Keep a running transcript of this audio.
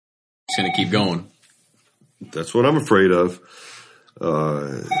It's going to keep going. That's what I'm afraid of.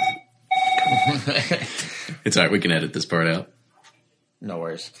 It's all right. We can edit this part out. No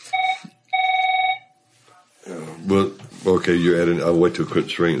worries. Well, okay, you're editing. I'll wait till it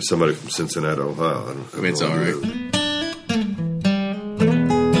quits ringing. Somebody from Cincinnati, Ohio. It's all right.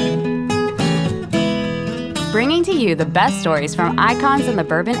 Bringing to you the best stories from icons in the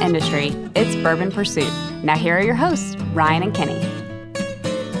bourbon industry, it's Bourbon Pursuit. Now here are your hosts, Ryan and Kenny.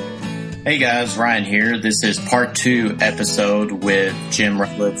 Hey guys, Ryan here. This is part 2 episode with Jim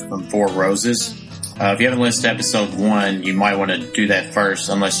Rutledge from Four Roses. If you haven't listened to episode 1, you might want to do that first,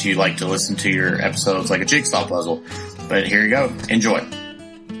 unless you like to listen to your episodes like a jigsaw puzzle. But here you go. Enjoy.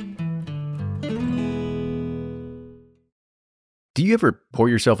 Do you ever pour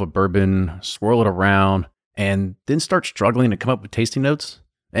yourself a bourbon, swirl it around, and then start struggling to come up with tasting notes?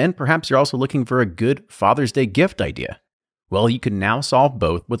 And perhaps you're also looking for a good Father's Day gift idea. Well, you can now solve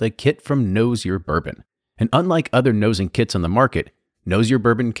both with a kit from Nose Your Bourbon. And unlike other nosing kits on the market, Nose Your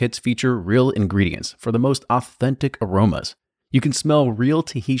Bourbon kits feature real ingredients for the most authentic aromas. You can smell real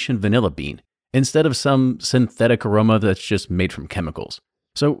Tahitian vanilla bean instead of some synthetic aroma that's just made from chemicals.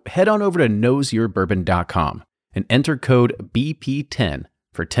 So head on over to knowsyourbourbon.com and enter code BP10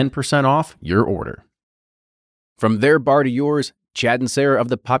 for 10% off your order. From their bar to yours, Chad and Sarah of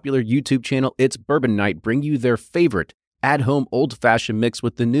the popular YouTube channel It's Bourbon Night bring you their favorite at-home old-fashioned mix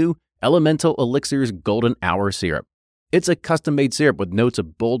with the new Elemental Elixirs Golden Hour Syrup. It's a custom-made syrup with notes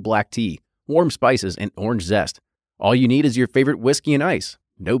of bold black tea, warm spices, and orange zest. All you need is your favorite whiskey and ice.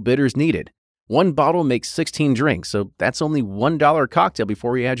 No bitters needed. One bottle makes 16 drinks, so that's only $1 a cocktail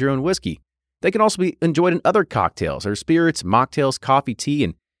before you add your own whiskey. They can also be enjoyed in other cocktails or spirits, mocktails, coffee, tea,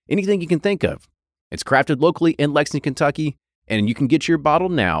 and anything you can think of. It's crafted locally in Lexington, Kentucky, and you can get your bottle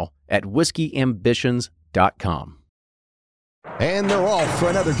now at whiskeyambitions.com. And they're off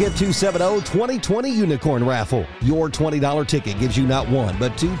for another Give 270 2020 Unicorn Raffle. Your $20 ticket gives you not one,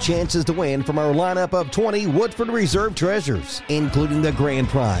 but 2 chances to win from our lineup of 20 Woodford Reserve treasures, including the grand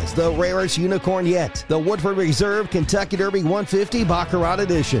prize, the rarest unicorn yet, the Woodford Reserve Kentucky Derby 150 Baccarat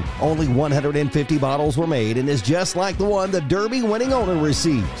Edition. Only 150 bottles were made and is just like the one the Derby winning owner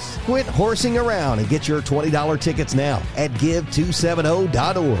receives. Quit horsing around and get your $20 tickets now at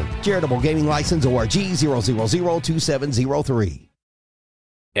give270.org. Charitable Gaming License ORG 0002703.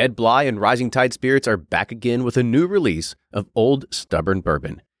 Ed Bly and Rising Tide Spirits are back again with a new release of Old Stubborn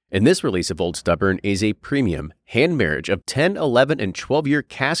Bourbon. And this release of Old Stubborn is a premium hand marriage of 10, 11, and 12-year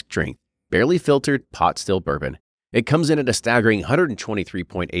cask strength, barely filtered pot still bourbon. It comes in at a staggering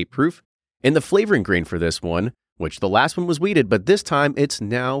 123.8 proof. And the flavoring grain for this one, which the last one was wheated, but this time it's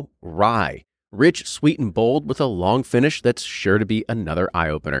now rye. Rich, sweet, and bold with a long finish that's sure to be another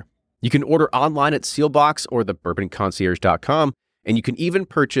eye-opener. You can order online at Sealbox or thebourbonconcierge.com, and you can even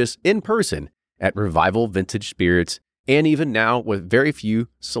purchase in person at Revival Vintage Spirits, and even now with very few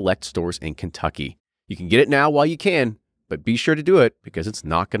select stores in Kentucky. You can get it now while you can, but be sure to do it because it's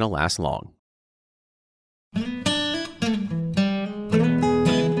not going to last long.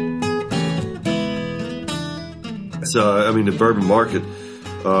 So, the bourbon market,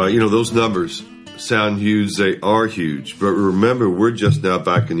 those numbers sound huge. They are huge. But remember, we're just now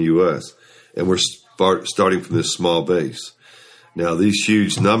back in the U.S., and we're starting from this small base. Now, these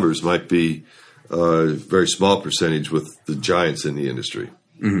huge numbers might be a very small percentage with the giants in the industry.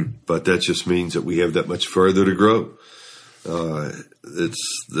 Mm-hmm. But that just means that we have that much further to grow.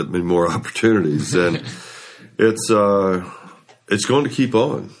 It's more opportunities. And it's going to keep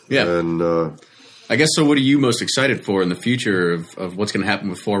on. Yeah. And I guess so. What are you most excited for in the future of what's going to happen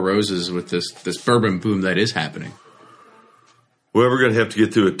with Four Roses with this bourbon boom that is happening? Well, we're going to have to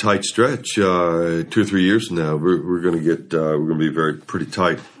get through a tight stretch 2 or 3 years from now. We're going to be pretty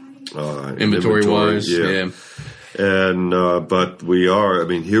tight inventory wise. Yeah. And but we are.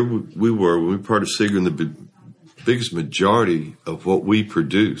 Here we were when we were part of Seagram. The biggest majority of what we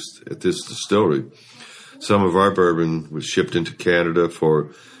produced at this distillery, some of our bourbon was shipped into Canada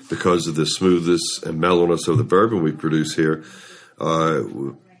because of the smoothness and mellowness of the bourbon we produce here,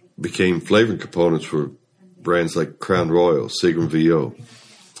 became flavoring components for brands like Crown Royal, Seagram VO,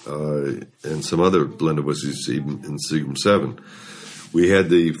 and some other blended whiskeys, even in Seagram 7. We had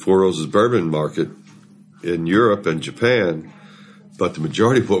the Four Roses bourbon market in Europe and Japan, but the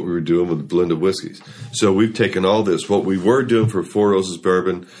majority of what we were doing was blended whiskeys. So we've taken all this, what we were doing for Four Roses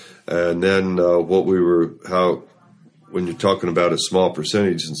bourbon, and then when you're talking about a small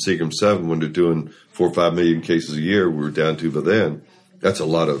percentage in Seagram 7, when they're doing 4 or 5 million cases a year, we were down to by then. That's a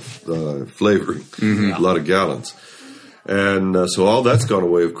lot of flavoring, a lot of gallons. And so all that's gone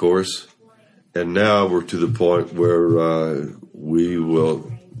away, of course. And now we're to the point where we will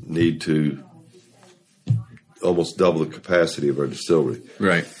need to almost double the capacity of our distillery.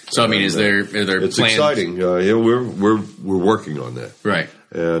 Right. So I mean, are there It's plans? exciting. We're working on that. Right.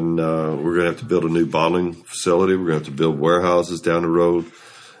 And we're going to have to build a new bottling facility. We're going to have to build warehouses down the road,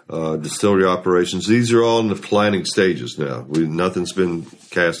 distillery operations. These are all in the planning stages now. Nothing's been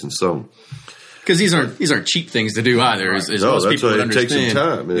cast in stone. Because these aren't cheap things to do either. As No, most that's people why would it takes some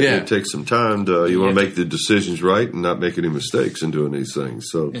understand. time. It takes some time. You want to make the decisions right and not make any mistakes in doing these things.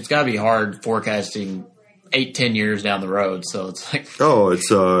 So It's got to be hard forecasting 8-10 years down the road. So it's like, I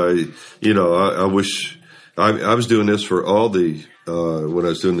wish I was doing this for all the when I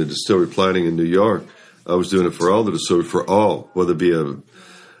was doing the distillery planning in New York. I was doing it for all the distillery, whether it be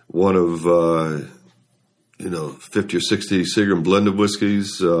one of 50 or 60 Seagram blended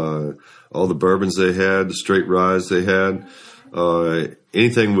whiskeys, all the bourbons they had, the straight rye they had,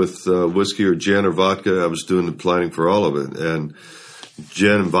 anything with whiskey or gin or vodka. I was doing the planning for all of it. And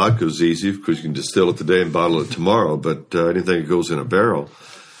gin and vodka is easy because you can distill it today and bottle it tomorrow. But anything that goes in a barrel,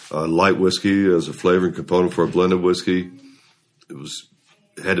 light whiskey as a flavoring component for a blended whiskey, it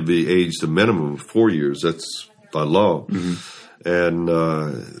had to be aged a minimum of 4 years. That's by law. Mm-hmm. And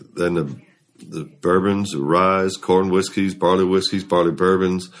then the bourbons, the rye, corn whiskeys, barley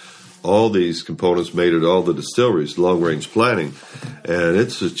bourbons, all these components made at all the distilleries, long-range planning. And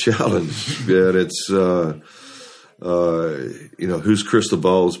it's a challenge. And it's, whose crystal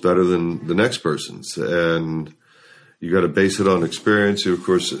ball is better than the next person's. And you got to base it on experience. Of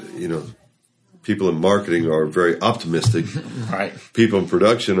course, people in marketing are very optimistic. right. People in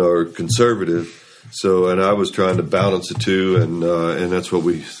production are conservative. So, and I was trying to balance the two, and that's what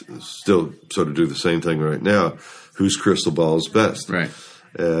we still sort of do the same thing right now. Whose crystal ball is best? Right.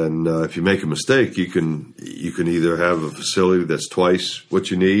 And if you make a mistake, you can either have a facility that's twice what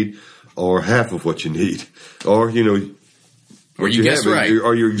you need, or half of what you need, or or you guess right,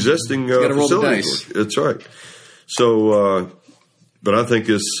 or your existing facility. Roll the dice. That's right. So, but I think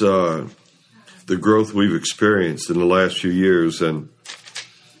it's the growth we've experienced in the last few years, and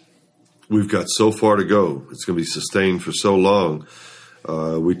we've got so far to go. It's going to be sustained for so long.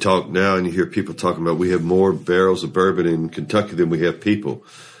 We talk now, and you hear people talking about we have more barrels of bourbon in Kentucky than we have people.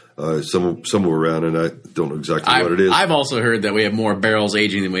 Somewhere around, and I don't know exactly what it is. I've also heard that we have more barrels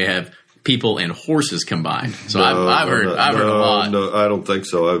aging than we have people and horses combined. So I've heard a lot. No, I don't think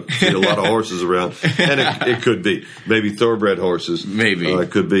so. I've seen a lot of horses around, and it could be maybe thoroughbred horses. Maybe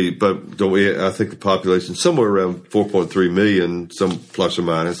it could be, but don't we? I think the population somewhere around 4.3 million, some plus or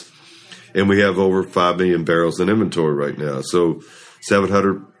minus, and we have over 5 million barrels in inventory right now. So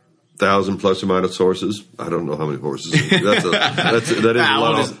 700,000 plus or minus horses. I don't know how many horses. That is a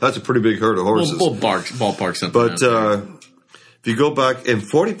lot. That's a pretty big herd of horses. We'll ballpark something. But if you go back, and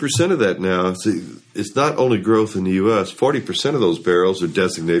 40% of that now, it's not only growth in the U.S., 40% of those barrels are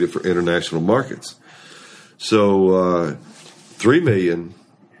designated for international markets. So 3 million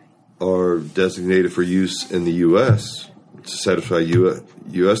are designated for use in the U.S. to satisfy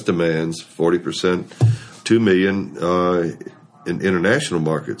U.S. demands, 40%, 2 million in international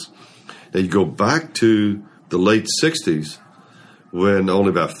markets. Now you go back to the late 60s when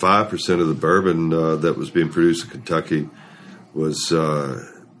only about 5% of the bourbon that was being produced in Kentucky was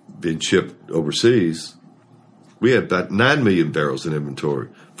being shipped overseas. We had about 9 million barrels in inventory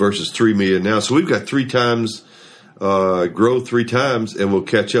versus 3 million now. So we've got 3 times growth 3 times, and we'll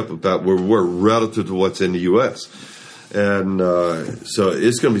catch up about where we're relative to what's in the U.S. And so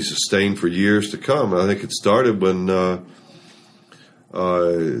it's going to be sustained for years to come. I think it started when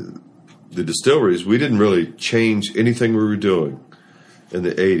the distilleries, we didn't really change anything we were doing in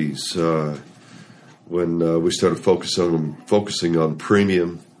the 80s when we started focusing on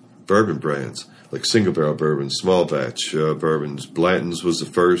premium bourbon brands like single barrel bourbons, small batch bourbons. Blanton's was the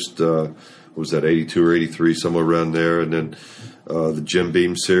first, was that 82 or 83, somewhere around there, and then the Jim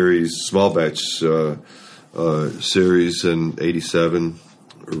Beam series, small batch series in 87,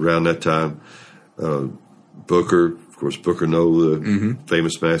 around that time. Booker, of course, Booker Noe, the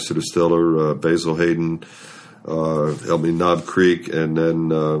famous master distiller, Basil Hayden, helped me, Knob Creek, and then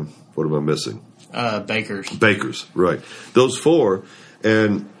what am I missing? Baker's, right. Those 4,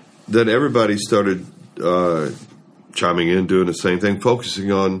 and then everybody started chiming in, doing the same thing,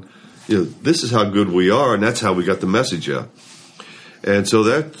 focusing on, this is how good we are, and that's how we got the message out. And so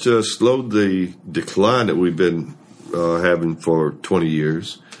that slowed the decline that we've been having for 20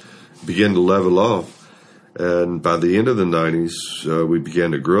 years, began to level off. And by the end of the 90s, we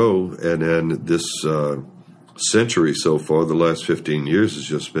began to grow. And then this century so far, the last 15 years, has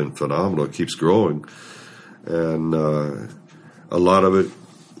just been phenomenal. It keeps growing. And a lot of it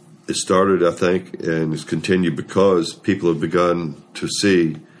started, I think, and has continued because people have begun to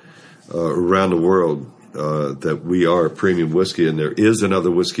see around the world that we are a premium whiskey, and there is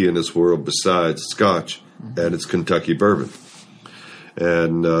another whiskey in this world besides Scotch, and it's Kentucky bourbon.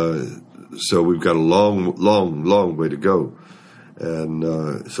 And so we've got a long way to go.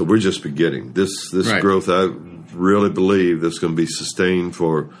 And so we're just beginning. This Right. growth, I really believe that's going to be sustained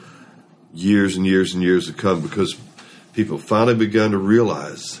for years and years and years to come, because people finally begun to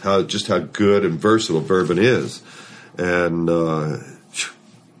realize how good and versatile bourbon is. And,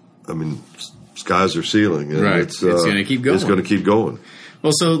 I mean, skies are ceiling. And Right. It's going to keep going. It's going to keep going.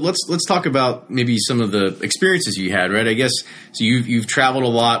 Well, so let's talk about maybe some of the experiences you had, right? I guess so. You've traveled a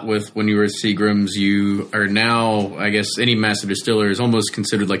lot with when you were at Seagram's. You are now, I guess, any master distiller is almost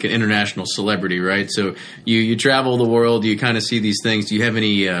considered like an international celebrity, right? So you travel the world. You kind of see these things. Do you have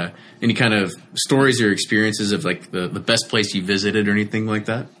any kind of stories or experiences of like the best place you visited or anything like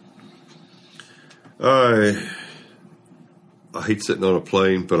that? I hate sitting on a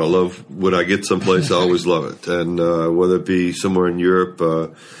plane, but I love when I get someplace. I always love it, and whether it be somewhere in Europe, I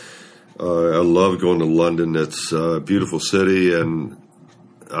love going to London. It's a beautiful city, and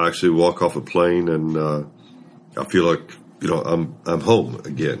I actually walk off a plane, and I feel like I'm home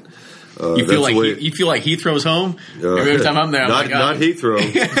again. You feel like Heathrow's home? Every time I'm there, not Heathrow.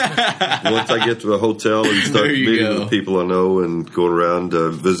 Once I get to a hotel and start meeting with people I know and going around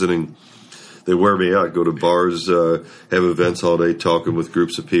visiting. They wear me out, go to bars, have events all day, talking with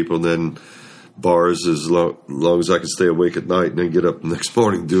groups of people, and then bars as long as I can stay awake at night, and then get up the next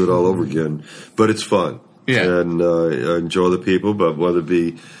morning and do it all over again. But it's fun. Yeah. And I enjoy the people, but whether it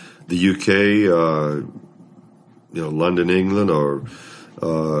be the UK, London, England, or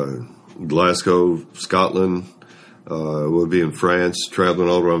Glasgow, Scotland, we'll be in France, traveling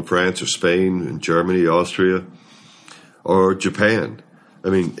all around France or Spain and Germany, Austria, or Japan. I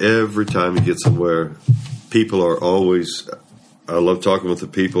mean, every time you get somewhere, people are always, I love talking with the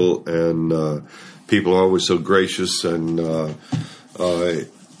people, and people are always so gracious, and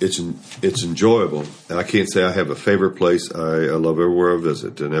it's enjoyable. And I can't say I have a favorite place. I love everywhere I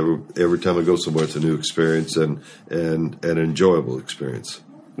visit, and every time I go somewhere, it's a new experience and an enjoyable experience.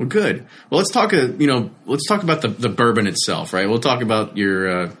 Well, good. Well, let's talk about the bourbon itself, right? We'll talk about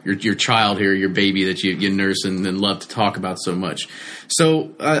your child here, your baby that you nurse and love to talk about so much.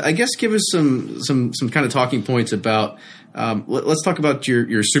 So, I guess give us some kind of talking points about. Let's talk about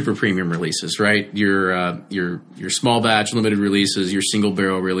your super premium releases, right? Your small batch limited releases, your single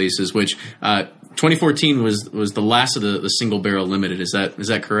barrel releases, which 2014 was the last of the single barrel limited. Is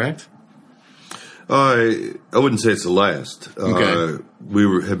that correct? I wouldn't say it's the last. Okay. We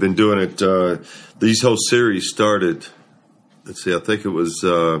have been doing it. These whole series started. Let's see. I think it was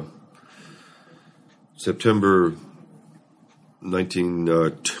September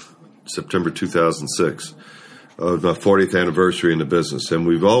 2006. It was my 40th anniversary in the business, and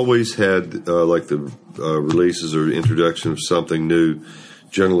we've always had like the releases or introduction of something new,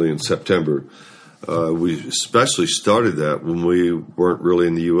 generally in September. We especially started that when we weren't really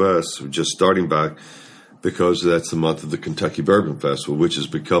in the U.S., just starting back, because that's the month of the Kentucky Bourbon Festival, which has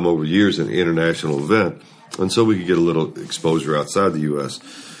become over years an international event. And so we could get a little exposure outside the U.S.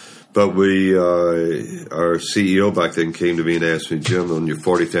 But our CEO back then came to me and asked me, Jim, on your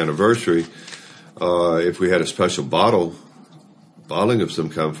 40th anniversary, if we had a special bottling of some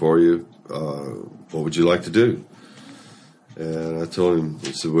kind for you, what would you like to do? And I told him,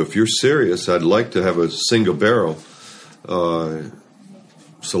 I said, well, if you're serious, I'd like to have a single barrel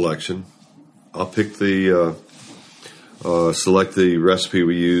selection. I'll pick select the recipe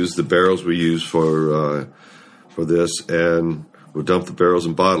we use, the barrels we use for this, and we'll dump the barrels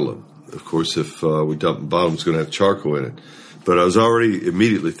and bottle them. Of course, if we dump and bottle them, it's going to have charcoal in it. But I was already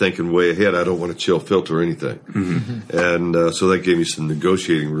immediately thinking way ahead. I don't want to chill filter or anything. Mm-hmm. And so that gave me some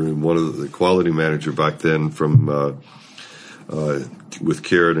negotiating room. One of the quality manager back then from with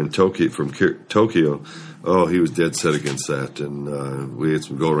Kirin in Tokyo, from Tokyo, he was dead set against that. And we had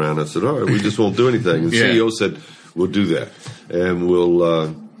some go around. I said, all right, we just won't do anything. And the CEO said, we'll do that. And we'll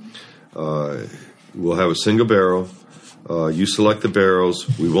have a single barrel. You select the barrels.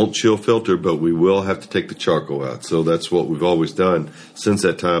 We won't chill filter, but we will have to take the charcoal out. So that's what we've always done since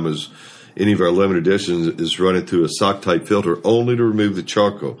that time. Is any of our limited editions is run it through a sock type filter only to remove the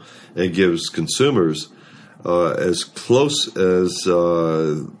charcoal, and it gives consumers as close as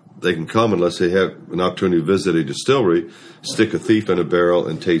they can come, unless they have an opportunity to visit a distillery, stick a thief in a barrel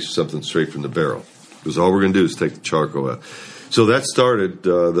and taste something straight from the barrel. Because all we're going to do is take the charcoal out. So that started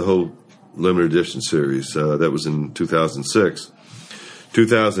the whole limited edition series. That was in 2006.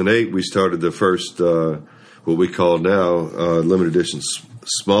 2008, we started the first, what we call now, limited edition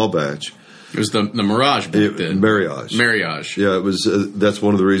small batch. It was the Mirage book then. Marriage. Yeah, it was. That's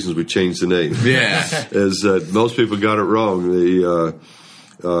one of the reasons we changed the name. Yeah, is that most people got it wrong.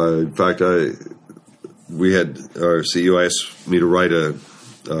 In fact, we had our CEO asked me to write a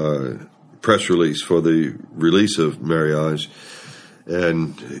press release for the release of Marriage,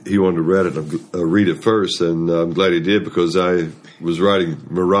 and he wanted to read it first, and I'm glad he did, because I was writing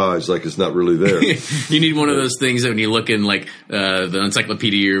Mirage like it's not really there. You need one of those things that when you look in like the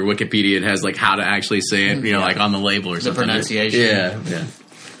encyclopedia or Wikipedia, it has like how to actually say it, like on the label or something. The pronunciation. Yeah.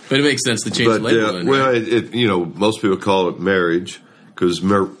 But it makes sense to change the label. Most people call it marriage because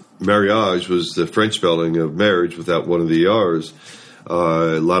mariage was the French spelling of marriage without one of the R's.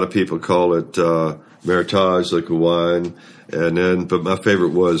 A lot of people call it Meritage, like a wine. But my favorite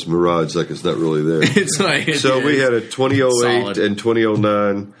was Mirage, like it's not really there. We had a 2008 solid. And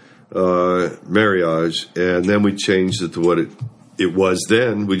 2009 Marriage, and then we changed it to what it was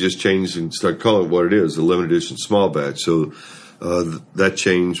then. We just changed and started calling it what it is, the limited edition small batch. So that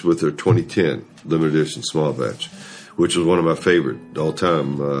changed with their 2010 limited edition small batch, which was one of my favorite all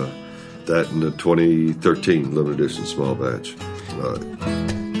time. That and the 2013 limited edition small batch.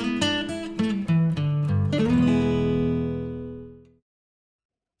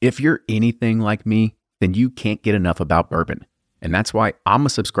 If you're anything like me, then you can't get enough about bourbon. And that's why I'm a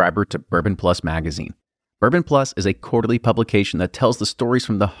subscriber to Bourbon Plus magazine. Bourbon Plus is a quarterly publication that tells the stories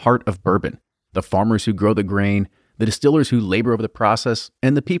from the heart of bourbon, the farmers who grow the grain, the distillers who labor over the process,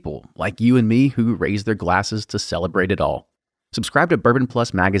 and the people like you and me who raise their glasses to celebrate it all. Subscribe to Bourbon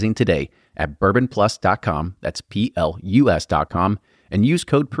Plus magazine today at bourbonplus.com, that's PLUS.com, and use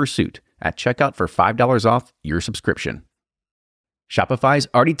code PURSUIT at checkout for $5 off your subscription. Shopify's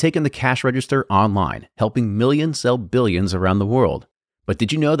already taken the cash register online, helping millions sell billions around the world. But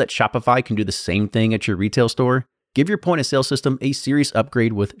did you know that Shopify can do the same thing at your retail store? Give your point-of-sale system a serious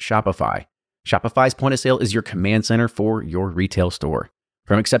upgrade with Shopify. Shopify's point-of-sale is your command center for your retail store.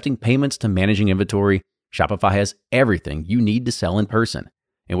 From accepting payments to managing inventory, Shopify has everything you need to sell in person.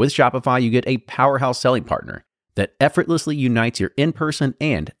 And with Shopify, you get a powerhouse selling partner that effortlessly unites your in-person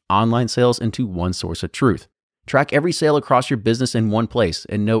and online sales into one source of truth. Track every sale across your business in one place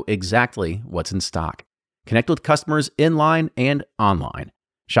and know exactly what's in stock. Connect with customers in-line and online.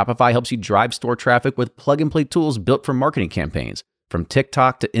 Shopify helps you drive store traffic with plug-and-play tools built for marketing campaigns, from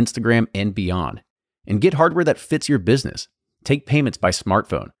TikTok to Instagram and beyond. And get hardware that fits your business. Take payments by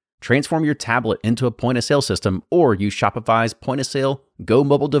smartphone. Transform your tablet into a point-of-sale system, or use Shopify's point-of-sale Go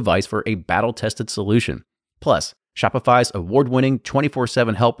mobile device for a battle-tested solution. Plus, Shopify's award-winning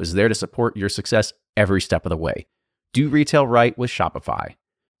 24/7 help is there to support your success every step of the way. Do retail right with Shopify.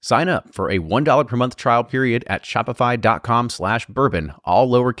 Sign up for a $1 per month trial period at shopify.com/bourbon, all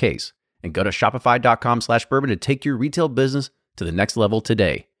lowercase, and go to shopify.com/bourbon to take your retail business to the next level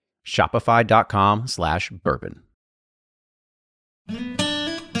today. Shopify.com/bourbon.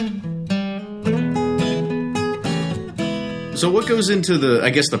 So what goes into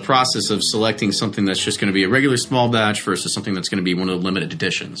the process of selecting something that's just going to be a regular small batch versus something that's going to be one of the limited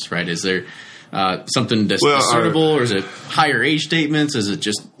editions, right? Is there something that's discernible, or is it higher age statements? Is it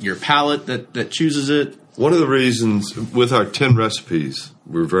just your palate that chooses it? One of the reasons with our 10 recipes,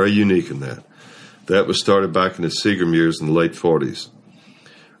 we're very unique in that. That was started back in the Seagram years in the late 40s.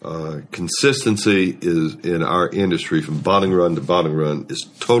 Consistency is in our industry from bottling run to bottling run is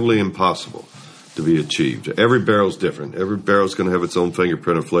totally impossible to be achieved. Every barrel's different. Every barrel's going to have its own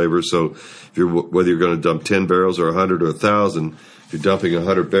fingerprint of flavor. So whether you're going to dump 10 barrels or 100 or 1,000, if you're dumping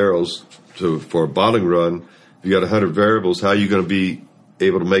 100 barrels for a bottling run, if you got 100 variables, how are you going to be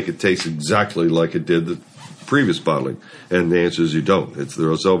able to make it taste exactly like it did the previous bottling? And the answer is you don't.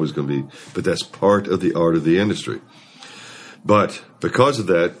 There's always going to be, but that's part of the art of the industry. But because of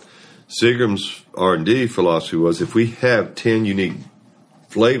that, Seagram's R&D philosophy was if we have 10 unique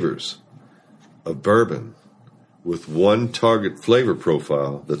flavors of bourbon with one target flavor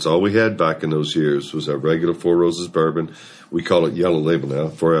profile, that's all we had back in those years was our regular Four Roses bourbon. We call it Yellow Label now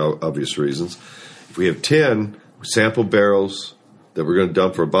for obvious reasons. If we have 10 sample barrels that we're going to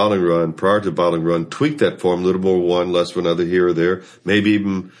dump for a bottling run, prior to bottling run, tweak that form, a little more one, less of another here or there, maybe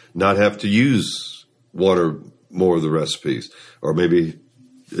even not have to use one or more of the recipes, or maybe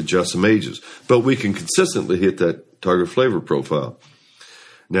adjust some ages. But we can consistently hit that target flavor profile.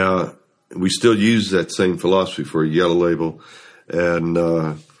 Now, we still use that same philosophy for a Yellow Label, and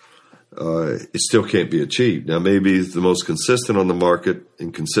it still can't be achieved. Now, maybe it's the most consistent on the market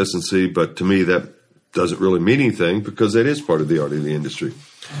in consistency, but to me that doesn't really mean anything because that is part of the art of the industry.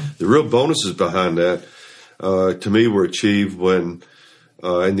 The real bonuses behind that, to me, were achieved when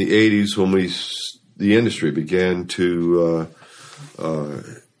in the 80s when the industry began to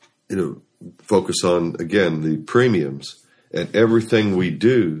focus on, again, the premiums. And everything we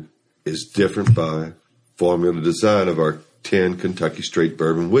do is different by formula design of our 10 Kentucky Straight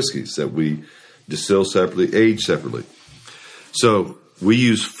Bourbon whiskeys that we distill separately, age separately. So we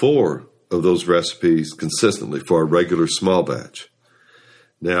use 4 of those recipes consistently for our regular small batch.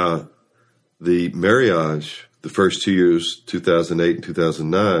 Now, the Mariage, the first 2 years, 2008 and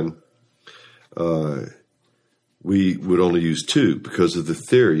 2009, we would only use 2 because of the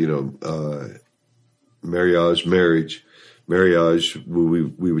theory, marriage.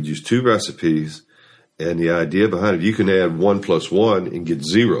 We would use 2 recipes, and the idea behind it, you can add 1 + 1 and get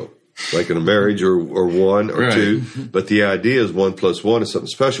 0, like in a marriage or 1 or right. 2. But the idea is 1 + 1 is something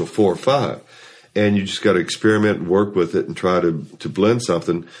special, 4 or 5. And you just got to experiment and work with it and try to blend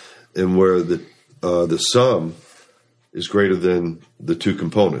something, and where the sum is greater than the 2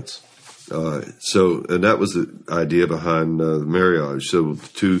 components. And that was the idea behind the Mariage. So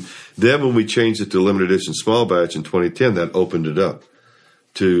then when we changed it to limited edition small batch in 2010, that opened it up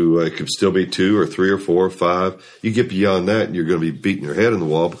to, it could still be 2 or 3 or 4 or 5. You get beyond that and you're going to be beating your head on the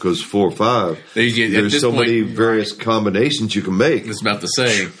wall, because 4 or 5, there's so many various combinations you can make. I was about to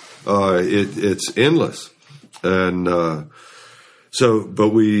say. It's endless. And,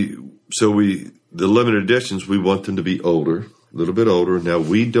 the limited editions, we want them to be older, a little bit older. Now,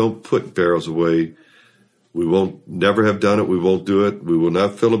 we don't put barrels away. We won't, never have done it. We won't do it. We will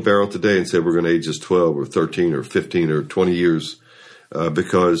not fill a barrel today and say we're going to age this 12 or 13 or 15 or 20 years,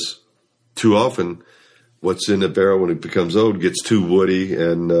 because too often what's in the barrel when it becomes old gets too woody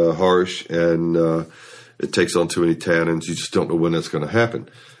and harsh, and it takes on too many tannins. You just don't know when that's going to happen.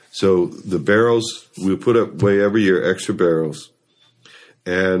 So the barrels, we put away every year extra barrels.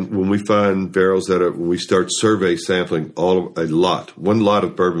 And when we find barrels when we start survey sampling one lot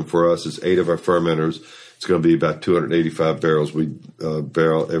of bourbon for us is 8 of our fermenters. It's going to be about 285 barrels we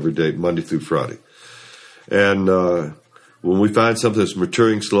barrel every day, Monday through Friday. And when we find something that's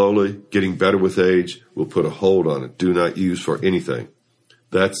maturing slowly, getting better with age, we'll put a hold on it. Do not use for anything.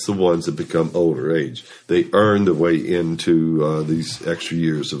 That's the ones that become older age. They earn their way into these extra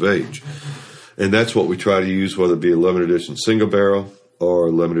years of age. And that's what we try to use, whether it be a limited edition single barrel or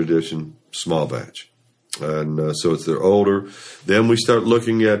a limited edition small batch. And so it's they're older. Then we start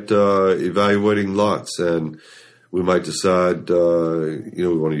looking at evaluating lots, and we might decide, we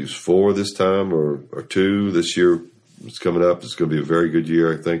want to use 4 this time or 2 this year. It's coming up. It's going to be a very good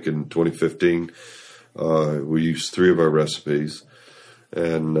year, I think, in 2015. We use 3 of our recipes.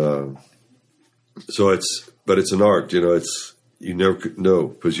 And but it's an art, you never know,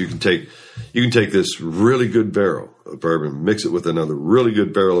 because you can take this really good barrel of bourbon, mix it with another really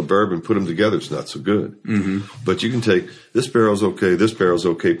good barrel of bourbon, put them together. It's not so good. Mm-hmm. But you can take this barrel's okay,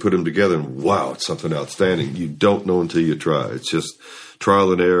 put them together, and wow, it's something outstanding. You don't know until you try. It's just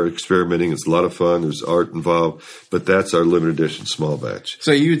trial and error, experimenting. It's a lot of fun. There's art involved, but that's our limited edition small batch.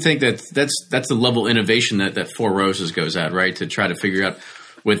 So you would think that's the level of innovation that Four Roses goes at, right? To try to figure out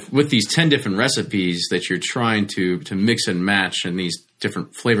with these 10 different recipes that you're trying to mix and match, and these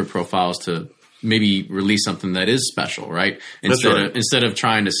different flavor profiles to maybe release something that is special, right? Instead of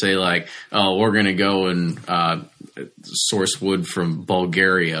trying to say like, oh, we're going to go and source wood from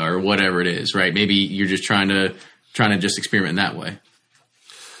Bulgaria or whatever it is, right? Maybe you're just trying to just experiment in that way.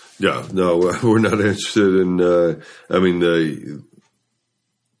 Yeah, no, we're not interested in.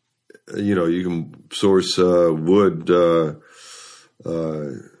 You can source wood.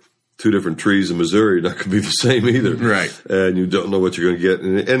 2 different trees in Missouri, not going to be the same either. Right. And you don't know what you're going to get.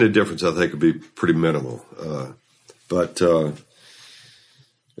 And the difference, I think, could be pretty minimal. There's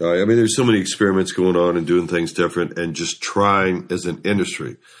so many experiments going on and doing things different and just trying as an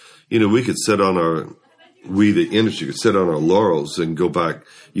industry. We could the industry could sit on our laurels and go back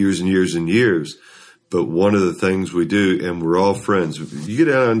years and years and years. But one of the things we do, and we're all friends, you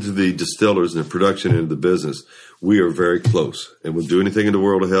get down into the distillers and the production end of the business, we are very close, and we'll do anything in the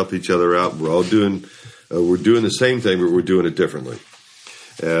world to help each other out. We're all doing the same thing, but we're doing it differently,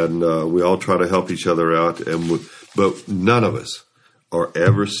 and we all try to help each other out. But none of us are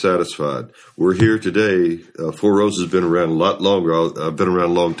ever satisfied. We're here today. Four Roses has been around a lot longer. I've been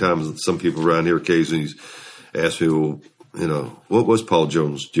around a long time. Some people around here occasionally ask me, well, what was Paul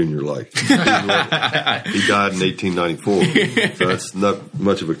Jones Jr. like? He died in 1894, so that's not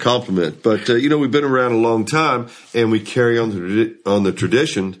much of a compliment. But, we've been around a long time, and we carry on the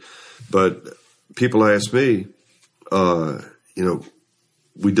tradition. But people ask me, we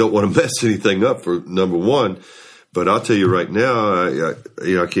don't want to mess anything up, for number one. But I'll tell you right now, I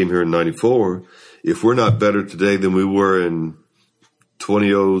came here in 94. If we're not better today than we were in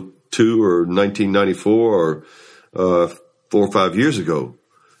 2002 or 1994 or 4 or 5 years ago,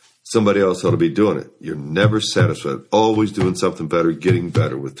 somebody else ought to be doing it. You're never satisfied. Always doing something better, getting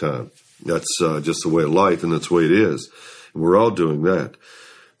better with time. That's just the way of life, and that's the way it is. And we're all doing that.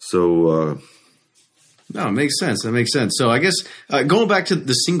 So, no, it makes sense. That makes sense. So I guess going back to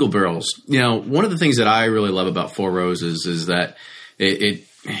the single barrels, one of the things that I really love about Four Roses is that it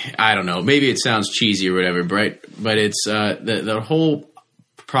I don't know, maybe it sounds cheesy or whatever, but it's the whole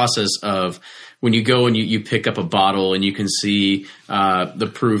process of when you go and you pick up a bottle and you can see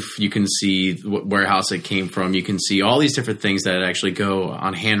the proof, you can see what warehouse it came from, you can see all these different things that actually go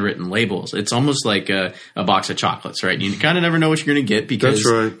on handwritten labels. It's almost like a box of chocolates, right? You kind of never know what you're going to get because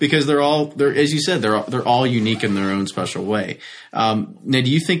that's right. Because they're as you said, they're all unique in their own special way. Now, do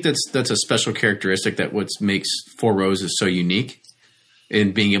you think that's a special characteristic that what makes Four Roses so unique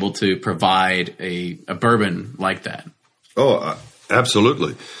in being able to provide a bourbon like that? Oh,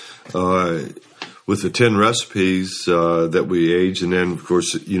 absolutely. With the 10 recipes that we age, and then, of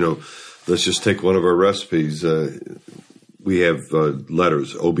course, let's just take one of our recipes. We have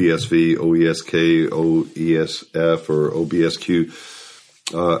letters, OBSV, OESK, OESF, or OBSQ,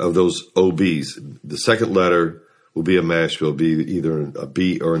 of those OBs. The second letter will be a mash bill, be either a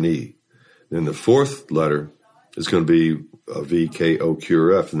B or an E. Then the fourth letter is going to be a V, K, O, Q,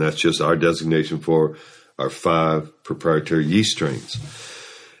 or F, and that's just our designation for our 5 proprietary yeast strains.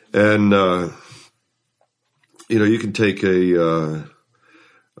 And, you can take a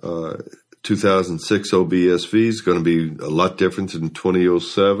 2006 OBSV is going to be a lot different than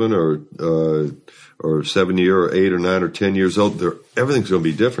 2007 or 7 year or 8 or 9 or 10 years old. Everything's going to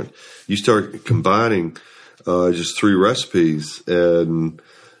be different. You start combining just 3 recipes,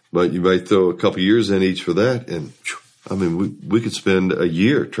 but you might throw a couple years in each for that, and I mean we could spend a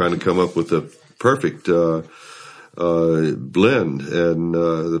year trying to come up with a perfect blend and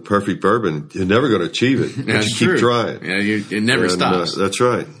the perfect bourbon. You're never going to achieve it. But you keep trying. Yeah, it never stops. That's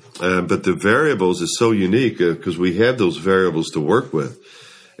right. But the variables is so unique because we have those variables to work with,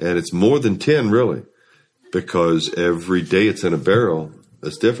 and it's more than 10 really, because every day it's in a barrel.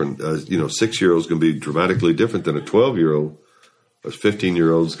 That's different. 6-year-old is going to be dramatically different than a 12-year-old. A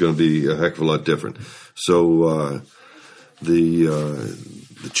 15-year-old is going to be a heck of a lot different. So the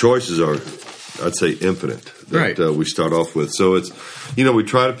choices are, I'd say, infinite that right. We start off with. So it's, we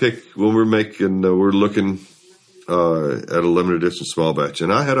try to pick when we're making, we're looking at a limited edition small batch.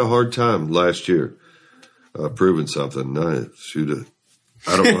 And I had a hard time last year proving something. I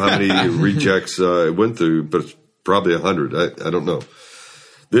don't know how many rejects I went through, but it's probably 100. I don't know.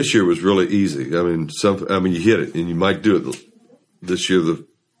 This year was really easy. I mean, you hit it, and you might do it. This year, the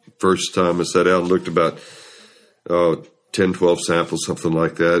first time I sat down and looked about 10, 12 samples, something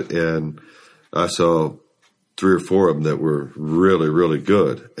like that, and I saw 3 or 4 of them that were really, really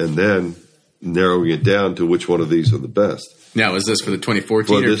good, and then narrowing it down to which one of these are the best. Now, is this for the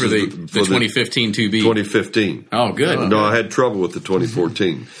 2014 or for the 2015 2B? 2015. Oh, good. No, I had trouble with the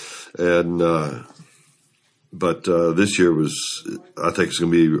 2014, and but this year I think it's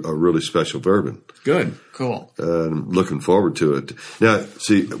going to be a really special bourbon. Good. Cool. I'm looking forward to it. Now,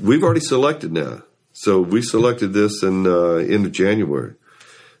 see, we've already selected now. So we selected this in end of January.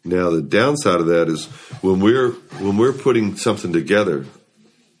 Now, the downside of that is when we're putting something together,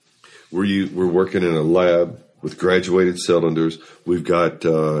 we're working in a lab with graduated cylinders. We've got,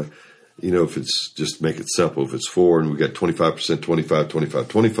 if it's just make it simple, if it's 4 and we've got 25%, 25, 25,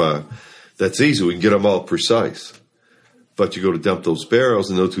 25, that's easy. We can get them all precise. But you go to dump those barrels,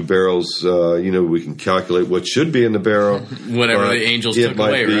 and those 2 barrels, we can calculate what should be in the barrel. Whatever the angels took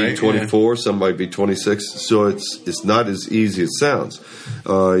away, right? It might be 24, some might be 26. So it's not as easy as it sounds.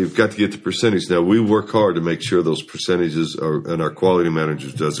 You've got to get the percentage. Now, we work hard to make sure those percentages and our quality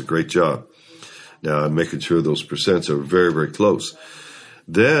manager does a great job. Now, I'm making sure those percents are very, very close.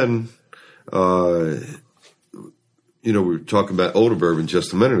 Then, we were talking about older bourbon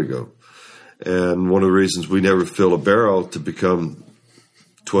just a minute ago. And one of the reasons we never fill a barrel to become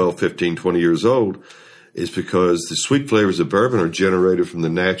 12, 15, 20 years old is because the sweet flavors of bourbon are generated from the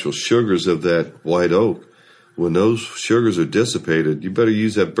natural sugars of that white oak. When those sugars are dissipated, you better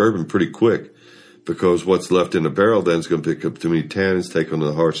use that bourbon pretty quick, because what's left in the barrel then is going to pick up too many tannins, take on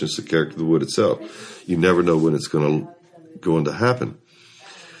the harshness, the character of the wood itself. You never know when it's going to happen.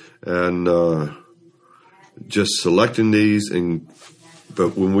 And just selecting these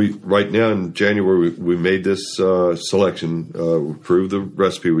But right now in January, we made this selection, we proved the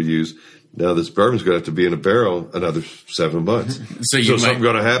recipe we use. Now this bourbon's going to have to be in a barrel another 7 months. So something's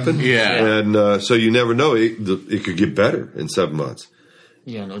going to happen. Yeah. And so you never know. It could get better in 7 months.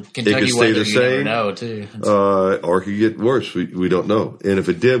 Yeah, no, It could Kentucky stay weather, the you never same, know, too. or it could get worse. We don't know. And if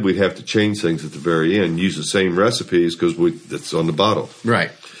it did, we'd have to change things at the very end, use the same recipes because that's on the bottle.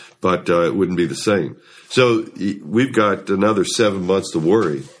 Right. but it wouldn't be the same. So we've got another 7 months to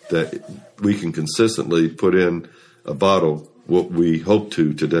worry that we can consistently put in a bottle what we hope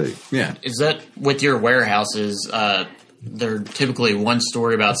to today. Yeah. Is that with your warehouses? They're typically one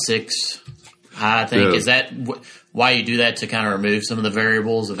story, about 6 high, I think. Yeah. Is that why you do that, to kind of remove some of the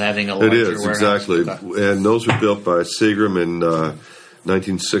variables of having a larger It is, warehouse? exactly. Okay. And those were built by Seagram in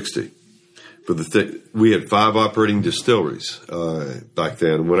 1960. But we had 5 operating distilleries back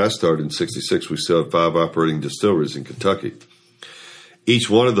then. When I started in 66, we still had 5 operating distilleries in Kentucky. Each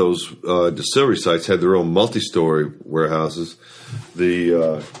one of those distillery sites had their own multi-story warehouses.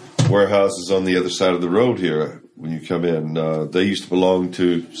 The warehouses on the other side of the road here, when you come in, they used to belong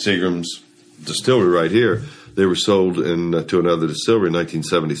to Seagram's distillery right here. They were sold to another distillery in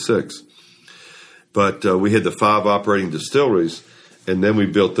 1976. But we had the 5 operating distilleries, and then we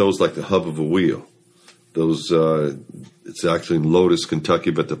built those like the hub of a wheel. Those, it's actually in Lotus, Kentucky,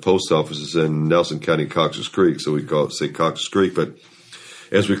 but the post office is in Nelson County, Cox's Creek, so we say Cox's Creek. But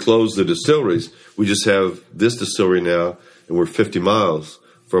as we close the distilleries, we just have this distillery now, and we're 50 miles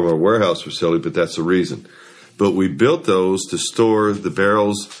from our warehouse facility, but that's the reason. But we built those to store the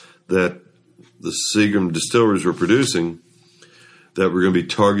barrels that the Seagram distilleries were producing that were going to be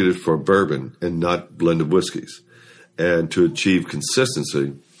targeted for bourbon and not blended whiskeys. And to achieve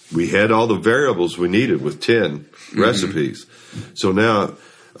consistency, we had all the variables we needed with 10 recipes. So now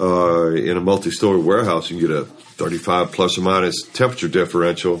in a multi-story warehouse, you can get a 35 plus or minus temperature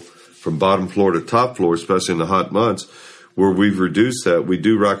differential from bottom floor to top floor, especially in the hot months, where we've reduced that. We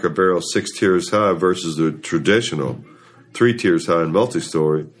do rack our barrels 6 tiers high versus the traditional 3 tiers high in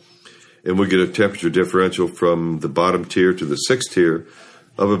multi-story. And we get a temperature differential from the bottom tier to the 6th tier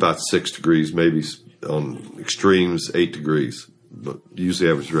of about 6 degrees, maybe on extremes 8 degrees, but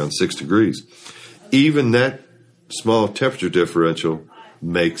usually average around 6 degrees. Even that small temperature differential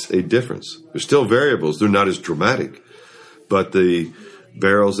makes a difference. There's still variables. They're not as dramatic, but the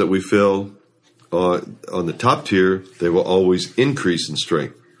barrels that we fill on the top tier, they will always increase in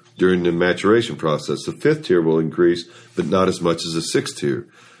strength during the maturation process. The 5th tier will increase, but not as much as the 6th tier.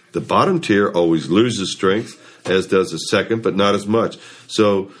 The bottom tier always loses strength, as does the 2nd, but not as much.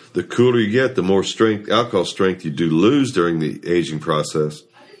 So the cooler you get, the more alcohol strength you do lose during the aging process.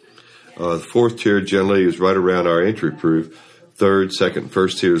 The 4th tier generally is right around our entry proof. 3rd, 2nd,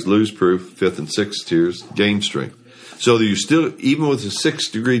 1st tiers lose proof. 5th and 6th tiers gain strength. So you still, even with a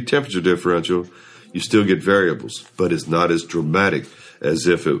 6-degree temperature differential, you still get variables, but it's not as dramatic as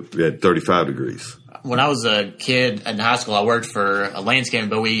if it had 35 degrees. When I was a kid in high school, I worked for a landscaping,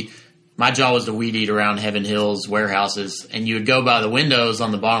 but my job was to weed eat around Heaven Hills warehouses, and you would go by the windows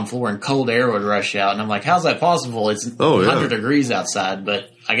on the bottom floor and cold air would rush out. And I'm like, how's that possible? It's 100 degrees outside,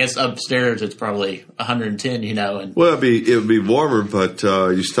 but I guess upstairs it's probably 110, And well, it would be warmer, but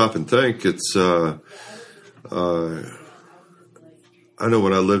you stop and think. It's I know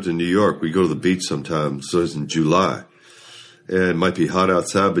when I lived in New York, we go to the beach sometimes. So it's in July. And it might be hot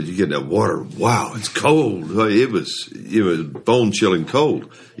outside, but you get in that water. Wow, it's cold. It was bone chilling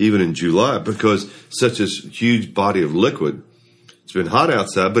cold, even in July, because such a huge body of liquid. It's been hot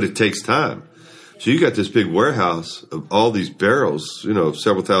outside, but it takes time. So you got this big warehouse of all these barrels,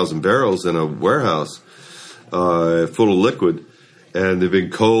 several thousand barrels in a warehouse full of liquid, and they've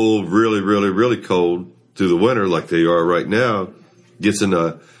been cold, really, really, really cold through the winter, like they are right now. Gets in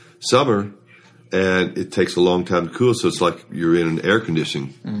the summer. And it takes a long time to cool, so it's like you're in an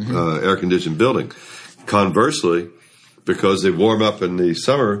air-conditioned building. Conversely, because they warm up in the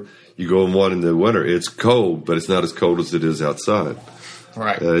summer, you go in one in the winter. It's cold, but it's not as cold as it is outside.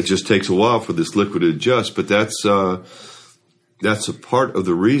 Right. It just takes a while for this liquid to adjust, but that's a part of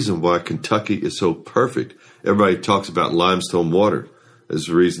the reason why Kentucky is so perfect. Everybody talks about limestone water as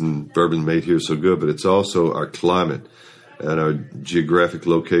the reason bourbon made here so good, but it's also our climate and our geographic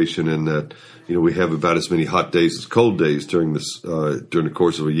location, and that we have about as many hot days as cold days during the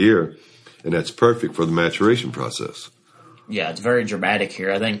course of a year, and that's perfect for the maturation process. Yeah, it's very dramatic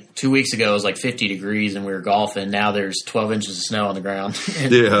here. I think 2 weeks ago it was like 50 degrees and we were golfing. Now there's 12 inches of snow on the ground.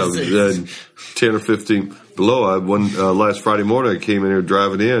 Yeah, 10 or 15 below. Last Friday morning I came in here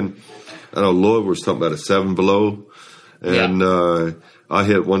driving in. I know Lloyd was talking about a 7 below, and I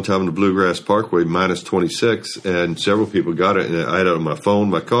hit one time in the Bluegrass Parkway, minus 26, and several people got it. And I had it on my phone,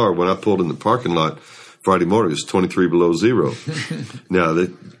 my car. When I pulled in the parking lot Friday morning, it was 23 below zero. Now,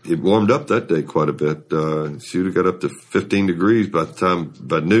 it warmed up that day quite a bit. Should have got up to 15 degrees by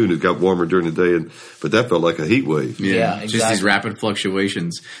noon. It got warmer during the day, but that felt like a heat wave. Yeah, exactly. Just these rapid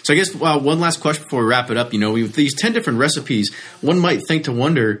fluctuations. So I guess one last question before we wrap it up. With these 10 different recipes, one might think to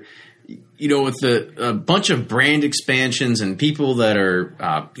wonder, with a bunch of brand expansions and people that are,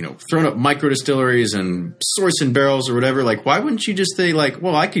 throwing up micro distilleries and sourcing barrels or whatever, like, why wouldn't you just say, like,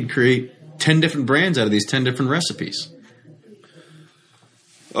 well, I could create 10 different brands out of these 10 different recipes?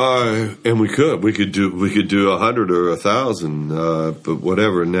 And we could do 100 or 1,000, but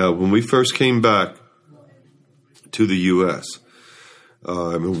whatever. Now, when we first came back to the U.S.,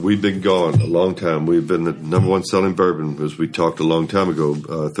 we've been gone a long time. We've been the number one selling bourbon, as we talked a long time ago,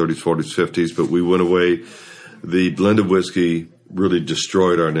 30s, 40s, 50s, but we went away. The blended whiskey really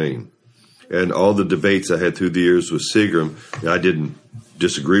destroyed our name. And all the debates I had through the years with Seagram, I didn't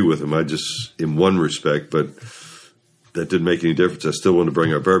disagree with him. I just, in one respect, but that didn't make any difference. I still want to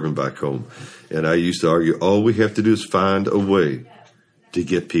bring our bourbon back home. And I used to argue, all we have to do is find a way to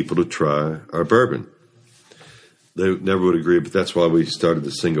get people to try our bourbon. They never would agree, but that's why we started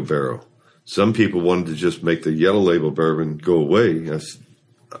the single barrel. Some people wanted to just make the yellow label bourbon go away. I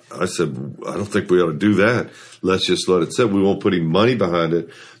said, I don't think we ought to do that. Let's just let it sit. We won't put any money behind it,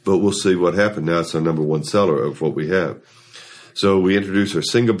 but we'll see what happens. Now it's our number one seller of what we have. So we introduced our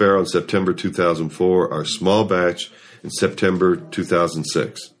single barrel in September 2004, our small batch in September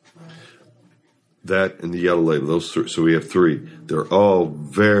 2006. That and the yellow label, those three, so we have three. They're all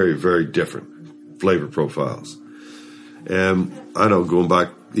very, very different flavor profiles. And I know, going back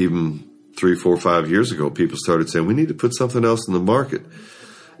even 3, 4, 5 years ago, people started saying, we need to put something else in the market.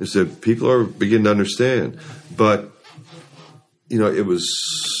 And so people are beginning to understand. But, it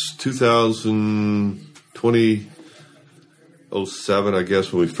was 2007, I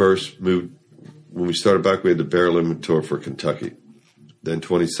guess, when we first moved. When we started back, we had the barrel inventory for Kentucky. Then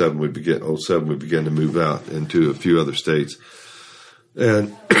 07, we began to move out into a few other states.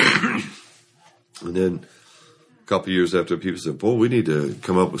 And then a couple of years after, people said, boy, we need to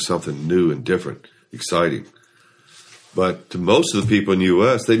come up with something new and different, exciting. But to most of the people in the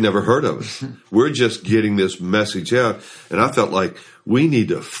U.S., they'd never heard of us. We're just getting this message out. And I felt like we need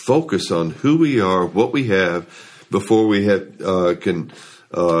to focus on who we are, what we have, before we can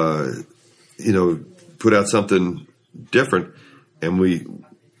put out something different. And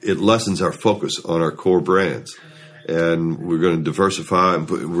it lessens our focus on our core brands. And we're going to diversify and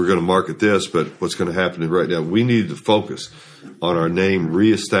we're going to market this, but what's going to happen right now, we need to focus on our name,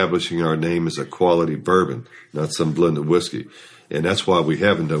 reestablishing our name as a quality bourbon, not some blended whiskey. And that's why we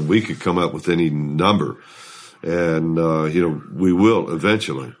haven't done. We could come up with any number, and, we will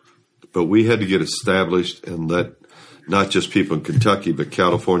eventually. But we had to get established and let not just people in Kentucky, but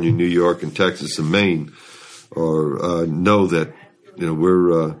California, New York, and Texas and Maine know that,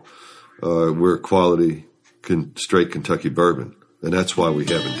 we're quality straight Kentucky bourbon, and that's why we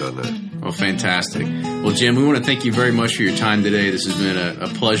haven't done that. Well, fantastic. Well, Jim, we want to thank you very much for your time today. This has been a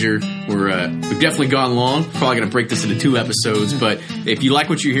pleasure. We've definitely gone long. Probably going to break this into 2 episodes, but if you like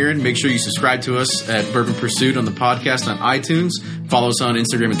what you're hearing, make sure you subscribe to us at Bourbon Pursuit on the podcast on iTunes. Follow us on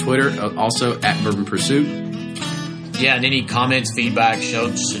Instagram and Twitter, also at Bourbon Pursuit. Yeah, and any comments, feedback,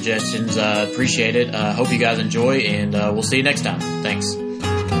 show suggestions, appreciate it. Hope you guys enjoy, and we'll see you next time. Thanks.